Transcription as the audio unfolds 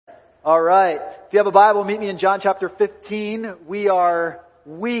All right. If you have a Bible, meet me in John chapter 15. We are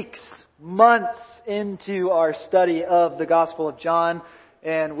weeks, months into our study of the Gospel of John,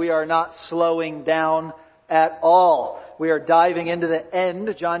 and we are not slowing down at all. We are diving into the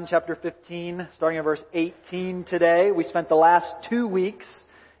end, John chapter 15, starting at verse 18 today. We spent the last 2 weeks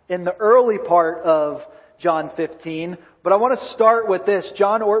in the early part of John 15, but I want to start with this.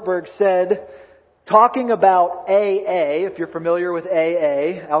 John Ortberg said, talking about AA, if you're familiar with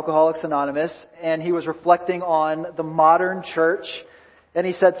AA, Alcoholics Anonymous, and he was reflecting on the modern church, and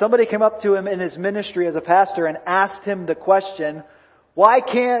he said somebody came up to him in his ministry as a pastor and asked him the question, why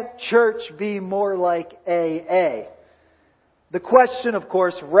can't church be more like AA? The question, of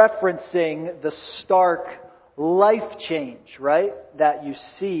course, referencing the stark life change, right, that you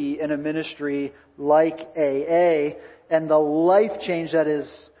see in a ministry like AA, and the life change that is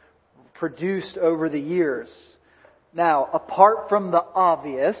produced over the years. Now, apart from the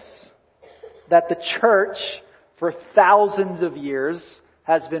obvious that the church for thousands of years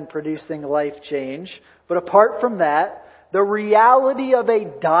has been producing life change, but apart from that, the reality of a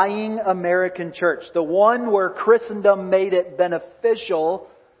dying American church, the one where Christendom made it beneficial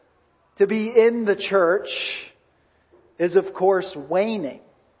to be in the church, is of course waning.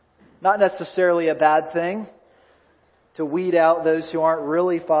 Not necessarily a bad thing to weed out those who aren't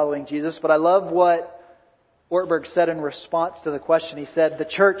really following Jesus. But I love what Ortberg said in response to the question. He said, the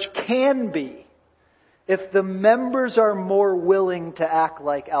church can be if the members are more willing to act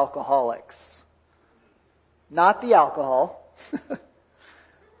like alcoholics. Not the alcohol,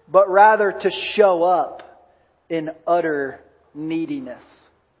 but rather to show up in utter neediness.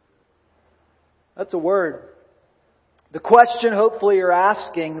 That's a word. The question hopefully you're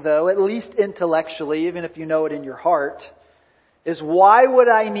asking, though, at least intellectually, even if you know it in your heart, is why would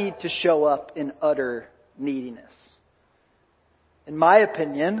I need to show up in utter neediness? In my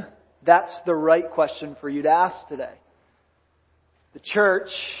opinion, that's the right question for you to ask today. The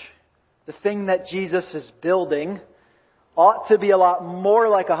church, the thing that Jesus is building, ought to be a lot more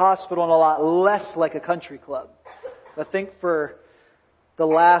like a hospital and a lot less like a country club. I think for the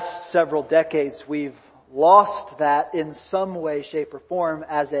last several decades we've lost that in some way, shape, or form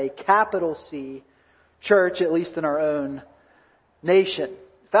as a capital C church, at least in our own nation.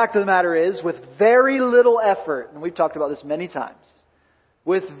 The fact of the matter is, with very little effort, and we've talked about this many times,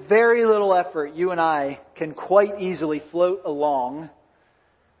 with very little effort, you and I can quite easily float along,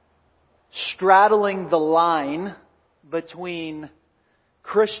 straddling the line between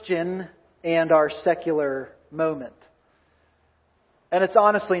Christian and our secular moment. And it's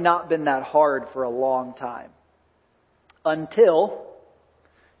honestly not been that hard for a long time. Until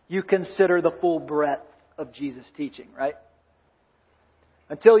you consider the full breadth of Jesus' teaching, right?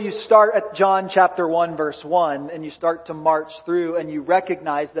 Until you start at John chapter 1 verse 1 and you start to march through and you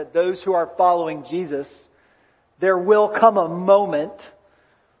recognize that those who are following Jesus, there will come a moment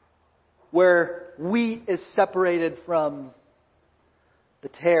where wheat is separated from the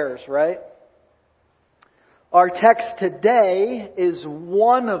tares, right? Our text today is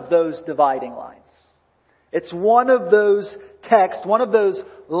one of those dividing lines. It's one of those texts, one of those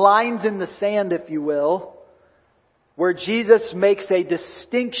lines in the sand, if you will, where Jesus makes a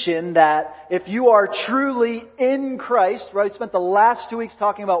distinction that if you are truly in Christ, right? We spent the last 2 weeks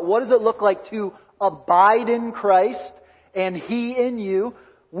talking about what does it look like to abide in Christ and He in you.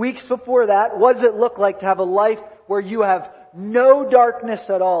 Weeks before that, what does it look like to have a life where you have no darkness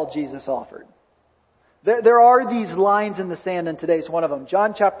at all, Jesus offered. There are these lines in the sand, and today's one of them.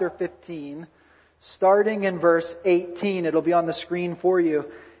 John chapter 15, starting in verse 18. It'll be on the screen for you.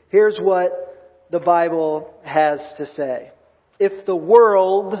 Here's what the Bible has to say. If the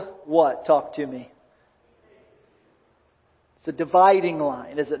world, what? Talk to me. It's a dividing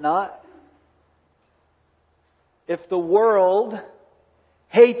line, is it not? If the world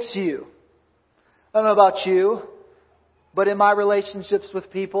hates you, I don't know about you, but in my relationships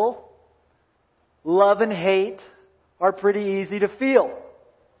with people, love and hate are pretty easy to feel.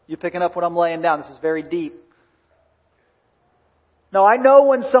 You picking up what I'm laying down? This is very deep. Now, I know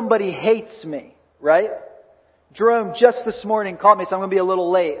when somebody hates me, right? Jerome just this morning called me, so I'm going to be a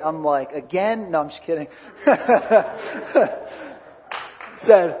little late. I'm like, again? No, I'm just kidding.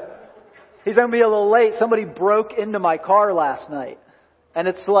 Said, he's going to be a little late. Somebody broke into my car last night. And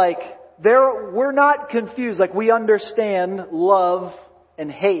it's like, we're not confused. Like, we understand love and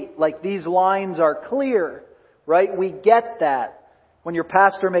hate. Like, these lines are clear, right? We get that. When your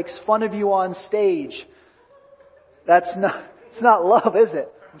pastor makes fun of you on stage, it's not love, is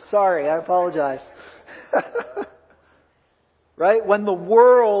it? I'm sorry, I apologize. Right? When the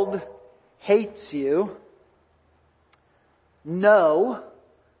world hates you, know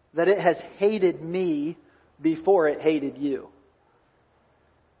that it has hated me before it hated you.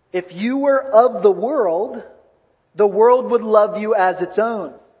 If you were of the world would love you as its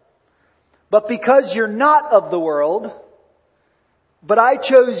own. But because you're not of the world, but I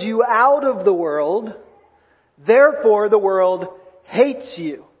chose you out of the world, therefore the world hates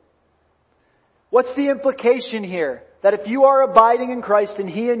you. What's the implication here? That if you are abiding in Christ and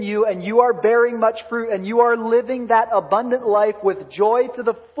He in you, and you are bearing much fruit, and you are living that abundant life with joy to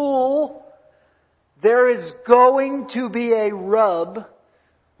the full, there is going to be a rub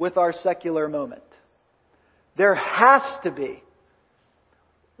with our secular moment. There has to be.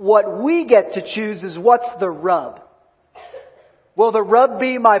 What we get to choose is what's the rub. Will the rub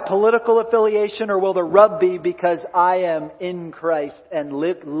be my political affiliation, or will the rub be because I am in Christ and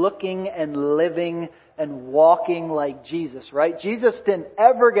looking and living and walking like Jesus, right? Jesus didn't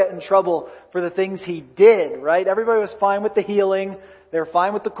ever get in trouble for the things He did, right? Everybody was fine with the healing. They were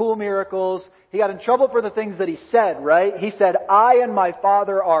fine with the cool miracles. He got in trouble for the things that He said, right? He said, I and my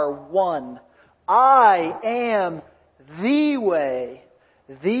Father are one. I am the way,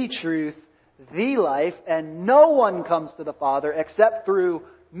 the truth, the life, and no one comes to the Father except through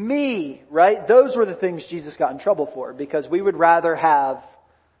me, right? Those were the things Jesus got in trouble for, because we would rather have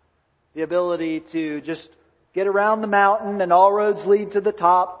the ability to just get around the mountain and all roads lead to the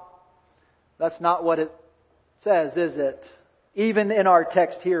top. That's not what it says, is it? Even in our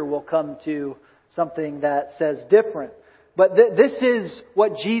text here, we'll come to something that says different. But this is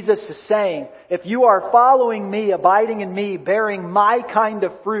what Jesus is saying. If you are following me, abiding in me, bearing my kind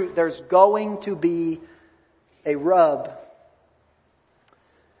of fruit, there's going to be a rub.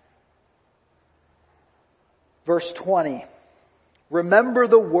 Verse 20. Remember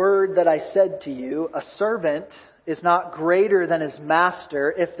the word that I said to you, a servant is not greater than his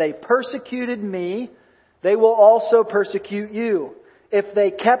master. If they persecuted me, they will also persecute you. If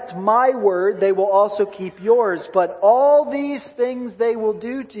they kept my word, they will also keep yours. But all these things they will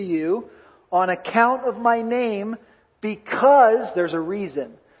do to you on account of my name, because there's a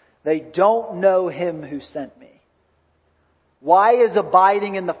reason. They don't know Him who sent me. Why is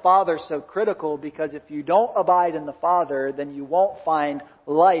abiding in the Father so critical? Because if you don't abide in the Father, then you won't find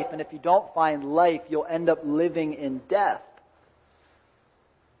life. And if you don't find life, you'll end up living in death.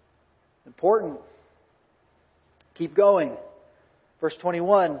 Important. Keep going. Verse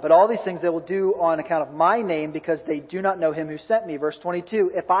 21, but all these things they will do on account of my name, because they do not know Him who sent me. Verse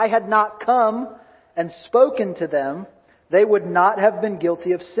 22, if I had not come and spoken to them, they would not have been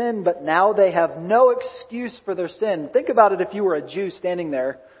guilty of sin, but now they have no excuse for their sin. Think about it if you were a Jew standing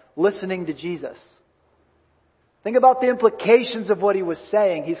there listening to Jesus. Think about the implications of what He was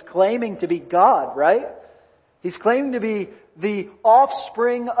saying. He's claiming to be God, right? He's claiming to be the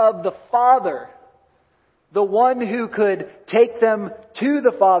offspring of the Father. The one who could take them to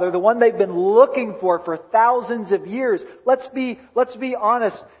the Father, the one they've been looking for thousands of years. Let's be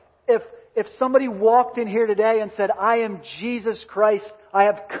honest. If somebody walked in here today and said, I am Jesus Christ, I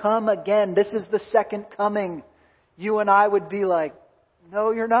have come again, this is the second coming, you and I would be like,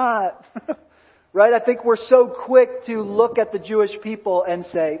 no, you're not. Right? I think we're so quick to look at the Jewish people and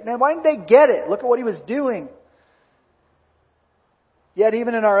say, man, why didn't they get it? Look at what He was doing. Yet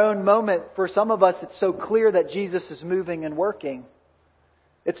even in our own moment, for some of us, it's so clear that Jesus is moving and working.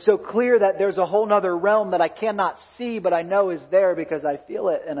 It's so clear that there's a whole other realm that I cannot see, but I know is there because I feel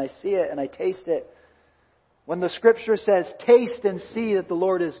it and I see it and I taste it. When the Scripture says, taste and see that the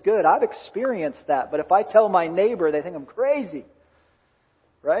Lord is good, I've experienced that. But if I tell my neighbor, they think I'm crazy.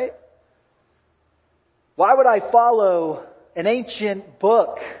 Right? Why would I follow an ancient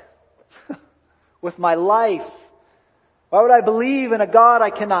book with my life? Why would I believe in a God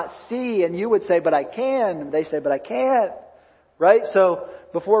I cannot see? And you would say, but I can. And they say, but I can't. Right? So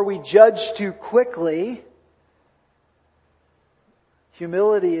before we judge too quickly,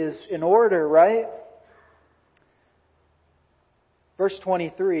 humility is in order, right? Verse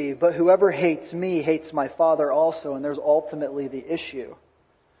 23, but whoever hates me hates my Father also. And there's ultimately the issue.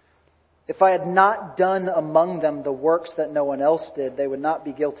 If I had not done among them the works that no one else did, they would not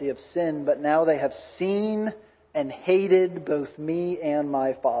be guilty of sin. But now they have seen and hated both me and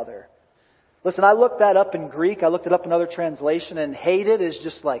my Father. Listen, I looked that up in Greek. I looked it up in other translation, and hated is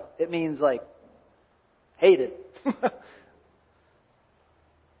just like, it means like hated.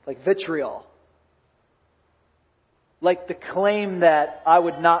 Like vitriol. Like the claim that I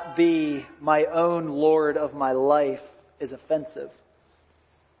would not be my own Lord of my life is offensive.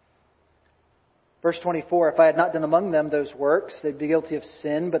 Verse 24, if I had not done among them those works, they'd be guilty of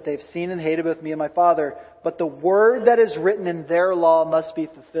sin, but they've seen and hated both me and my Father. But the word that is written in their law must be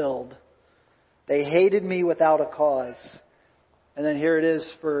fulfilled. They hated me without a cause. And then here it is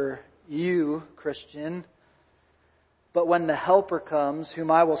for you, Christian. But when the Helper comes,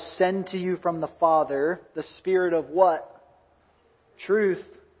 whom I will send to you from the Father, the Spirit of what? Truth,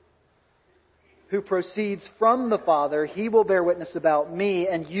 who proceeds from the Father, He will bear witness about me.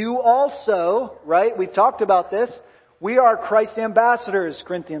 And you also, right? We've talked about this. We are Christ's ambassadors,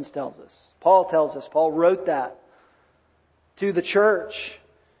 Corinthians tells us. Paul tells us. Paul wrote that to the church.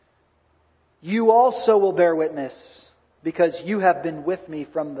 You also will bear witness because you have been with me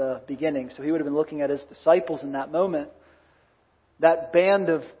from the beginning. So he would have been looking at his disciples in that moment. That band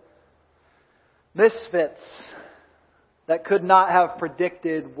of misfits that could not have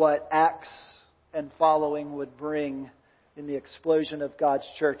predicted what Acts and following would bring in the explosion of God's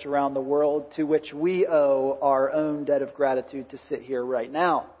church around the world, to which we owe our own debt of gratitude to sit here right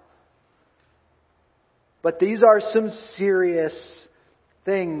now. But these are some serious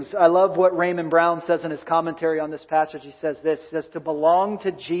things. I love what Raymond Brown says in his commentary on this passage. He says this. He says, to belong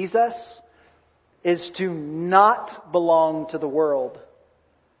to Jesus is to not belong to the world.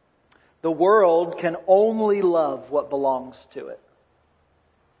 The world can only love what belongs to it.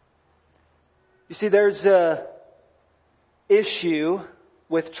 You see, there's a issue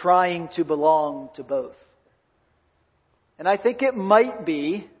with trying to belong to both. And I think it might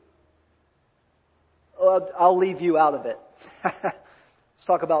be, I'll leave you out of it. Let's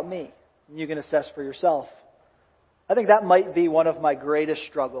talk about me, and you can assess for yourself. I think that might be one of my greatest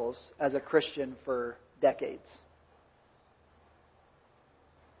struggles as a Christian for decades.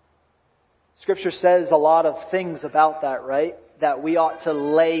 Scripture says a lot of things about that, right? That we ought to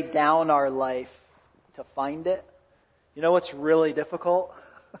lay down our life to find it. You know what's really difficult?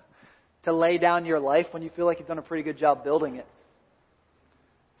 To lay down your life when you feel like you've done a pretty good job building it.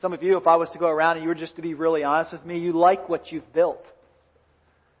 Some of you, if I was to go around and you were just to be really honest with me, you like what you've built.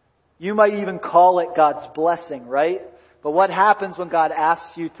 You might even call it God's blessing, right? But what happens when God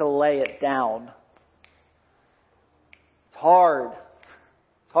asks you to lay it down? It's hard.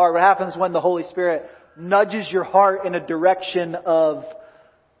 It's hard. What happens when the Holy Spirit nudges your heart in a direction of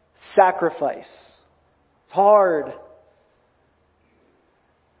sacrifice? It's hard.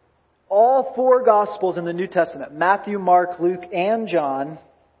 All four Gospels in the New Testament, Matthew, Mark, Luke, and John,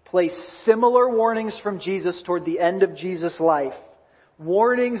 place similar warnings from Jesus toward the end of Jesus' life.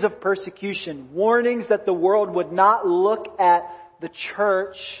 Warnings of persecution. Warnings that the world would not look at the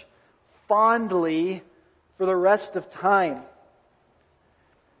church fondly for the rest of time.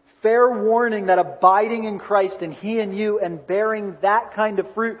 Fair warning that abiding in Christ and He in you and bearing that kind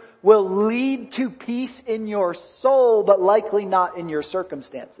of fruit will lead to peace in your soul, but likely not in your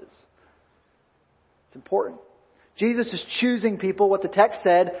circumstances. It's important. Jesus is choosing people, what the text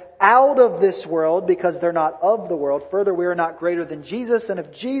said, out of this world because they're not of the world. Further, we are not greater than Jesus. And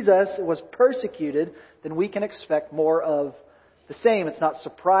if Jesus was persecuted, then we can expect more of the same. It's not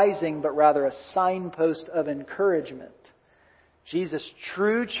surprising, but rather a signpost of encouragement. Jesus'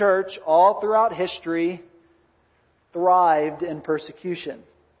 true church, all throughout history, thrived in persecution.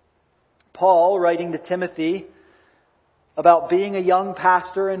 Paul, writing to Timothy about being a young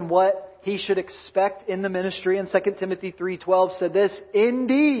pastor and what he should expect in the ministry in 2 Timothy 3:12 said this,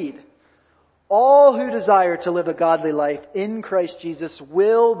 indeed, all who desire to live a godly life in Christ Jesus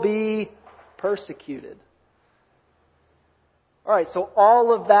will be persecuted. Alright, so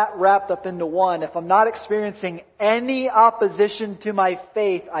all of that wrapped up into one. If I'm not experiencing any opposition to my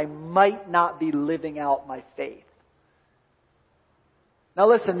faith, I might not be living out my faith. Now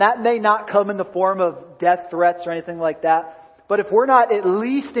listen, that may not come in the form of death threats or anything like that. But if we're not at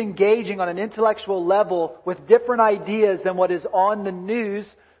least engaging on an intellectual level with different ideas than what is on the news,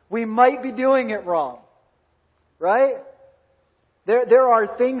 we might be doing it wrong. Right? There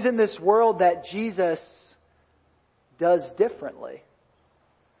are things in this world that Jesus does differently.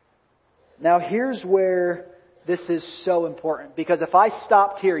 Now here's where this is so important. Because if I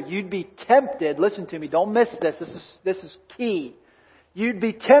stopped here, you'd be tempted, listen to me, don't miss this, this is key. You'd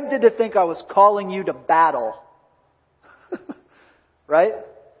be tempted to think I was calling you to battle. Right?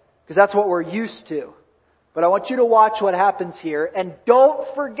 Because that's what we're used to. But I want you to watch what happens here. And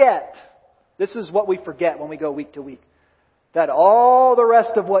don't forget, this is what we forget when we go week to week, that all the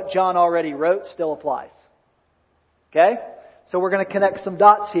rest of what John already wrote still applies. Okay? So we're going to connect some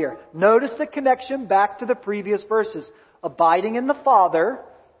dots here. Notice the connection back to the previous verses. Abiding in the Father,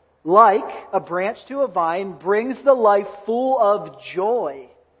 like a branch to a vine, brings the life full of joy.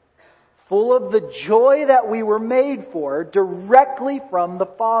 Full of the joy that we were made for, directly from the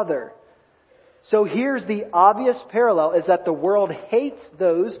Father. So here's the obvious parallel, is that the world hates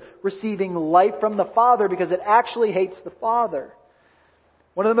those receiving life from the Father because it actually hates the Father.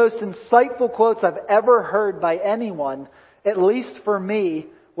 One of the most insightful quotes I've ever heard by anyone at least for me,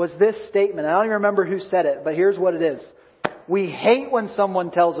 was this statement. I don't even remember who said it, but here's what it is. We hate when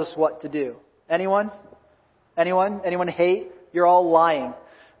someone tells us what to do. Anyone? Anyone? Anyone hate? You're all lying.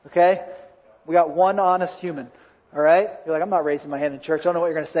 Okay? We got one honest human. All right? You're like, I'm not raising my hand in church. I don't know what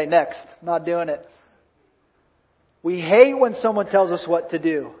you're going to say next. I'm not doing it. We hate when someone tells us what to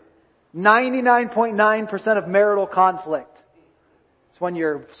do. 99.9% of marital conflict. It's when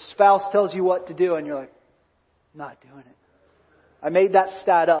your spouse tells you what to do and you're like, I'm not doing it. I made that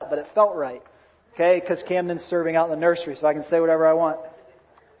stat up, but it felt right. Okay? Because Camden's serving out in the nursery, so I can say whatever I want.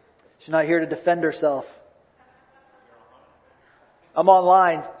 She's not here to defend herself. I'm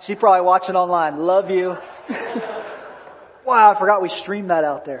online. She's probably watching online. Love you. Wow, I forgot we streamed that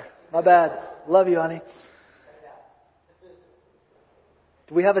out there. My bad. Love you, honey.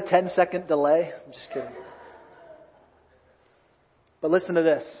 Do we have a 10-second delay? I'm just kidding. But listen to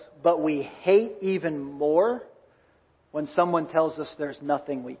this. But we hate even more when someone tells us there's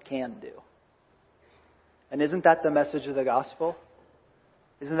nothing we can do. And isn't that the message of the gospel?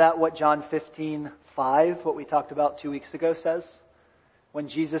 Isn't that what John 15:5, what we talked about 2 weeks ago, says? When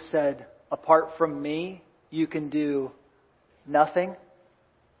Jesus said, apart from me, you can do nothing.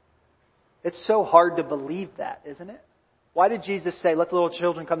 It's so hard to believe that, isn't it? Why did Jesus say, let the little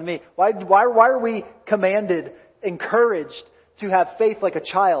children come to me? Why are we commanded, encouraged to have faith like a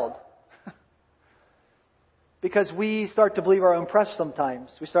child? Because we start to believe our own press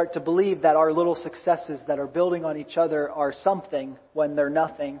sometimes. We start to believe that our little successes that are building on each other are something when they're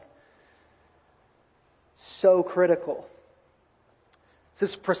nothing. So critical.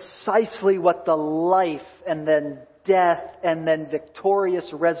 This is precisely what the life and then death and then victorious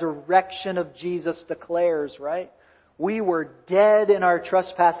resurrection of Jesus declares, right? We were dead in our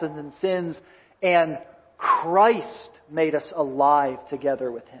trespasses and sins, and Christ made us alive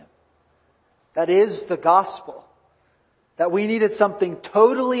together with Him. That is the gospel. That we needed something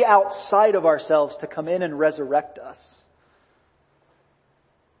totally outside of ourselves to come in and resurrect us.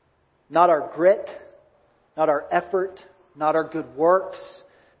 Not our grit, not our effort, not our good works.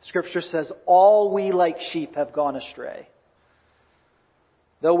 Scripture says all we like sheep have gone astray.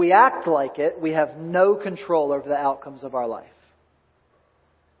 Though we act like it, we have no control over the outcomes of our life.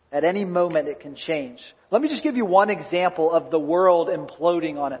 At any moment it can change. Let me just give you one example of the world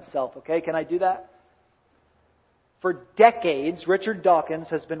imploding on itself, okay? Can I do that? For decades, Richard Dawkins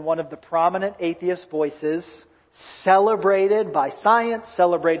has been one of the prominent atheist voices, celebrated by science,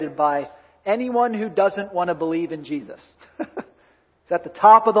 celebrated by anyone who doesn't want to believe in Jesus. It's at the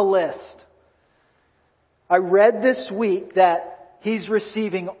top of the list. I read this week that he's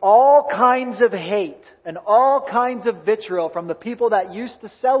receiving all kinds of hate and all kinds of vitriol from the people that used to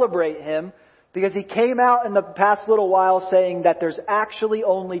celebrate him because he came out in the past little while saying that there's actually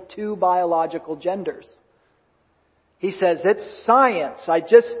only two biological genders. He says, it's science.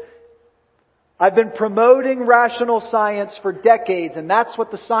 I've been promoting rational science for decades, and that's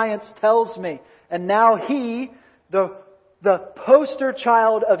what the science tells me. And now he, the poster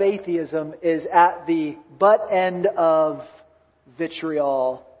child of atheism, is at the butt end of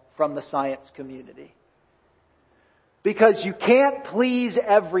vitriol from the science community. Because you can't please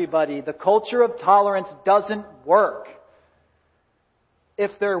everybody. The culture of tolerance doesn't work.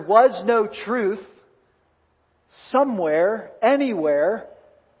 If there was no truth, somewhere, anywhere,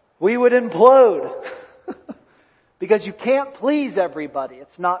 we would implode. Because you can't please everybody.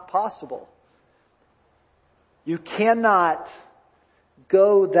 It's not possible. You cannot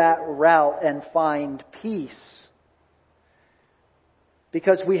go that route and find peace.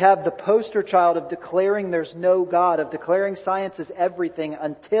 Because we have the poster child of declaring there's no God, of declaring science is everything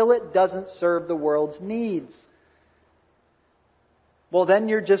until it doesn't serve the world's needs. Well, then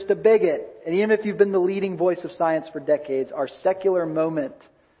you're just a bigot. And even if you've been the leading voice of science for decades, our secular moment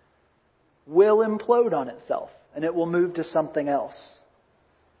will implode on itself and it will move to something else.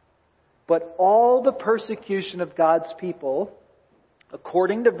 But all the persecution of God's people,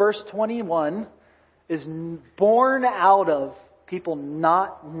 according to verse 21, is born out of people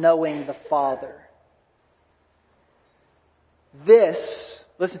not knowing the Father. This,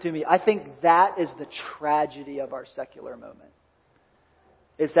 listen to me, I think that is the tragedy of our secular moment.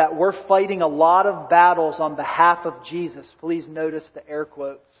 Is that we're fighting a lot of battles on behalf of Jesus. Please notice the air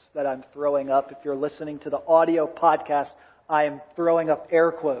quotes that I'm throwing up. If you're listening to the audio podcast, I am throwing up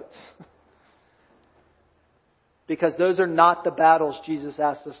air quotes. Because those are not the battles Jesus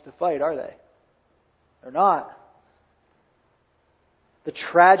asked us to fight, are they? They're not. The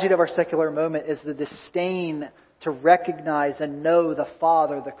tragedy of our secular moment is the disdain to recognize and know the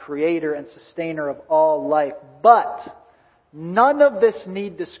Father, the Creator and Sustainer of all life. But none of this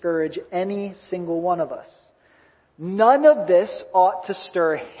need discourage any single one of us. None of this ought to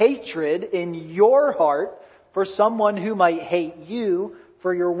stir hatred in your heart for someone who might hate you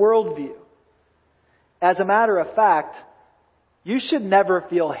for your worldview. As a matter of fact, you should never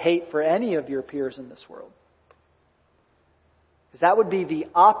feel hate for any of your peers in this world. Because that would be the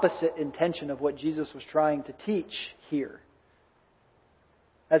opposite intention of what Jesus was trying to teach here.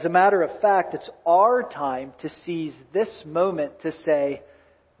 As a matter of fact, it's our time to seize this moment to say,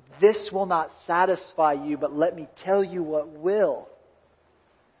 this will not satisfy you, but let me tell you what will.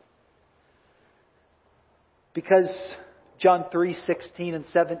 Because John 3:16 and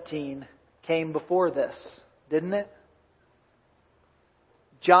 17 came before this, didn't it?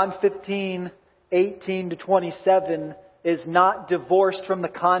 John 15:18 to 27 is not divorced from the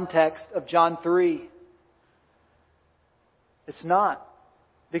context of John 3. It's not.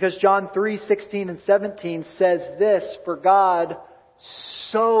 Because John 3:16 and 17 says this, for God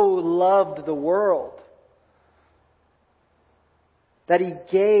so loved the world that He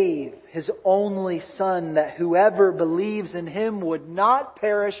gave His only Son, that whoever believes in Him would not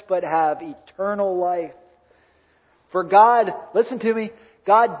perish but have eternal life. For God, listen to me,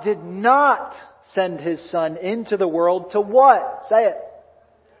 God did not send His Son into the world to what? Say it.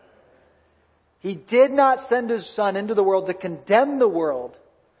 He did not send His Son into the world to condemn the world,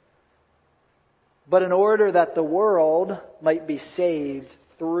 but in order that the world might be saved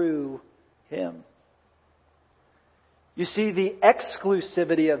through Him. You see, the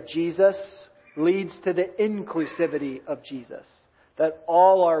exclusivity of Jesus leads to the inclusivity of Jesus. That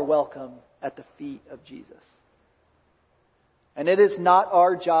all are welcome at the feet of Jesus. And it is not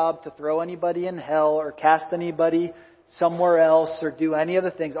our job to throw anybody in hell or cast anybody somewhere else or do any of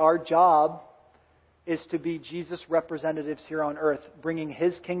the things. Our job is to be Jesus' representatives here on earth, bringing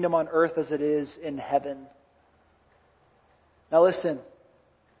His kingdom on earth as it is in heaven. Now listen,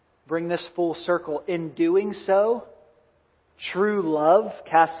 bring this full circle. In doing so, true love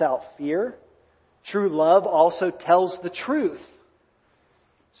casts out fear. True love also tells the truth.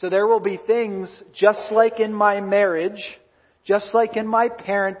 So there will be things, just like in my marriage, just like in my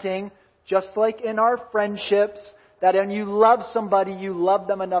parenting, just like in our friendships, that when you love somebody, you love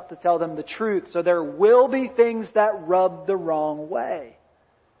them enough to tell them the truth. So there will be things that rub the wrong way.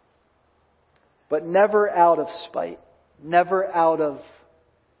 But never out of spite. Never out of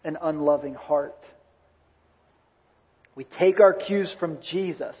an unloving heart. We take our cues from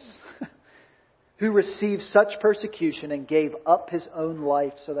Jesus, who received such persecution and gave up His own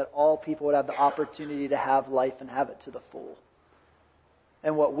life so that all people would have the opportunity to have life and have it to the full.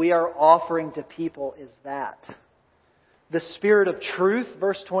 And what we are offering to people is that. The Spirit of truth,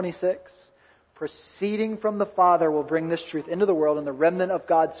 verse 26, proceeding from the Father will bring this truth into the world, and the remnant of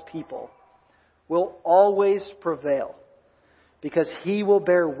God's people will always prevail because He will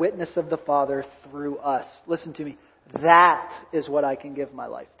bear witness of the Father through us. Listen to me. That is what I can give my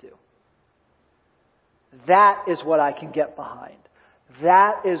life to. That is what I can get behind.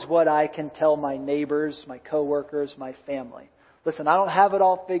 That is what I can tell my neighbors, my coworkers, my family. Listen, I don't have it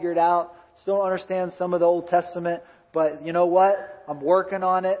all figured out. Still don't understand some of the Old Testament. But you know what? I'm working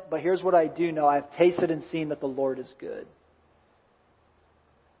on it. But here's what I do know. I've tasted and seen that the Lord is good.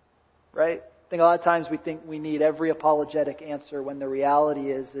 Right? I think a lot of times we think we need every apologetic answer when the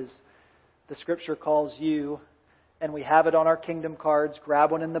reality is the Scripture calls you, and we have it on our kingdom cards.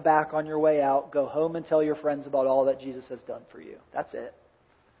 Grab one in the back on your way out. Go home and tell your friends about all that Jesus has done for you. That's it.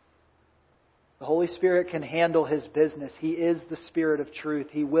 The Holy Spirit can handle His business. He is the Spirit of truth.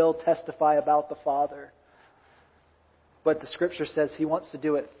 He will testify about the Father. But the Scripture says He wants to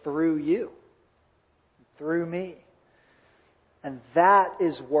do it through you, through me. And that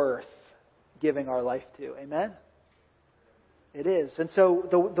is worth giving our life to. Amen? It is. And so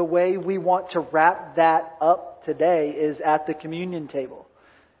the way we want to wrap that up today is at the communion table.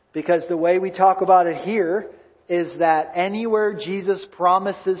 Because the way we talk about it here is that anywhere Jesus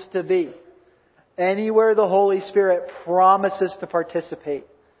promises to be, anywhere the Holy Spirit promises to participate,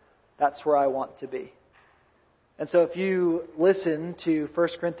 that's where I want to be. And so if you listen to 1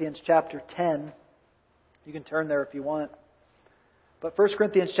 Corinthians chapter 10, you can turn there if you want. But 1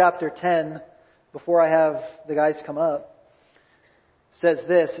 Corinthians chapter 10, before I have the guys come up, says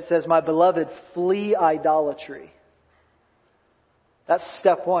this. It says, my beloved, flee idolatry. That's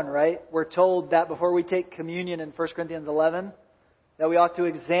step one, right? We're told that before we take communion in 1 Corinthians 11, that we ought to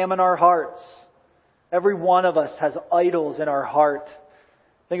examine our hearts. Every one of us has idols in our heart.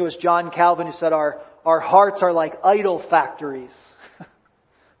 I think it was John Calvin who said our hearts are like idol factories. I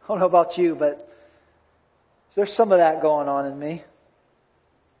don't know about you, but there's some of that going on in me.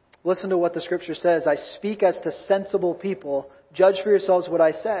 Listen to what the Scripture says. I speak as to sensible people. Judge for yourselves what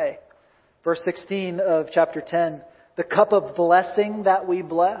I say. Verse 16 of chapter 10. The cup of blessing that we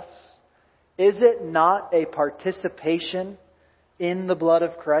bless, is it not a participation in the blood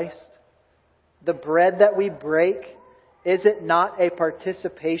of Christ? The bread that we break, is it not a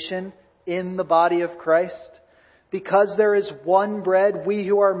participation in the body of Christ? Because there is one bread, we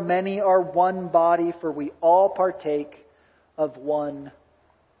who are many are one body, for we all partake of one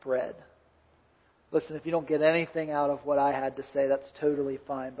bread. Listen, if you don't get anything out of what I had to say, that's totally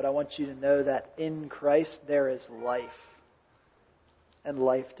fine. But I want you to know that in Christ there is life. And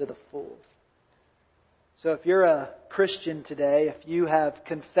life to the full. So if you're a Christian today, if you have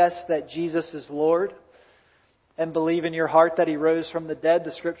confessed that Jesus is Lord and believe in your heart that He rose from the dead,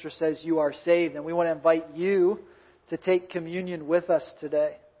 the Scripture says you are saved. And we want to invite you to take communion with us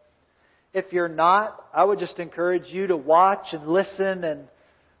today. If you're not, I would just encourage you to watch and listen and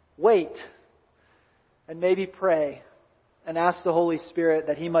wait. And maybe pray and ask the Holy Spirit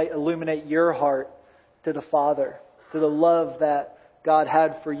that He might illuminate your heart to the Father, to the love that God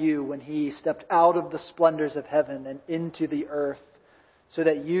had for you when He stepped out of the splendors of heaven and into the earth so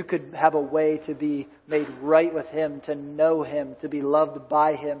that you could have a way to be made right with Him, to know Him, to be loved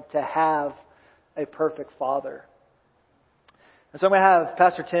by Him, to have a perfect Father. And so I'm going to have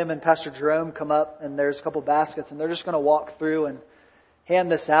Pastor Tim and Pastor Jerome come up, and there's a couple baskets, and they're just going to walk through and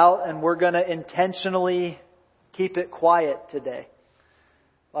hand this out, and we're going to intentionally keep it quiet today.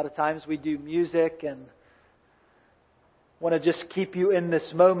 A lot of times we do music and want to just keep you in this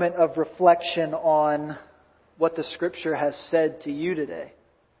moment of reflection on what the Scripture has said to you today.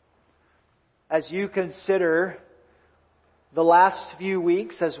 As you consider the last few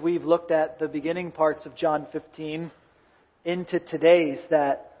weeks, as we've looked at the beginning parts of John 15 into today's,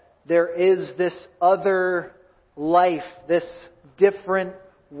 that there is this other life, this different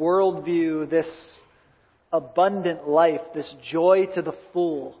worldview, this abundant life, this joy to the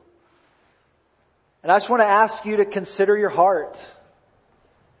full. And I just want to ask you to consider your heart.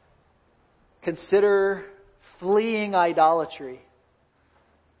 Consider fleeing idolatry,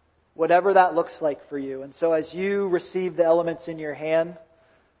 whatever that looks like for you. And so as you receive the elements in your hand,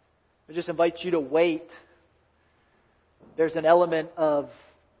 I just invite you to wait. There's an element of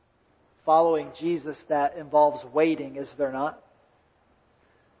following Jesus that involves waiting, is there not?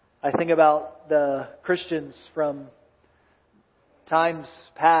 I think about the Christians from times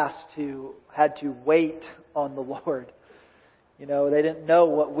past who had to wait on the Lord. You know, they didn't know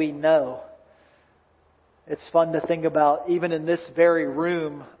what we know. It's fun to think about, even in this very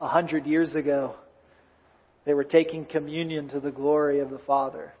room 100 years ago, they were taking communion to the glory of the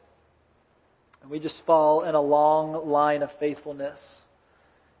Father. And we just fall in a long line of faithfulness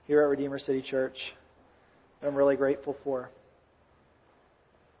here at Redeemer City Church that I'm really grateful for.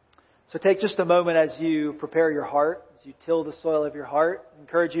 So take just a moment as you prepare your heart, as you till the soil of your heart. I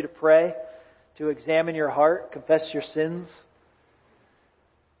encourage you to pray, to examine your heart, confess your sins.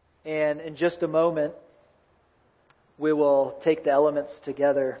 And in just a moment, we will take the elements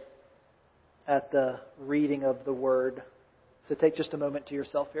together at the reading of the Word. So take just a moment to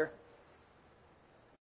yourself here.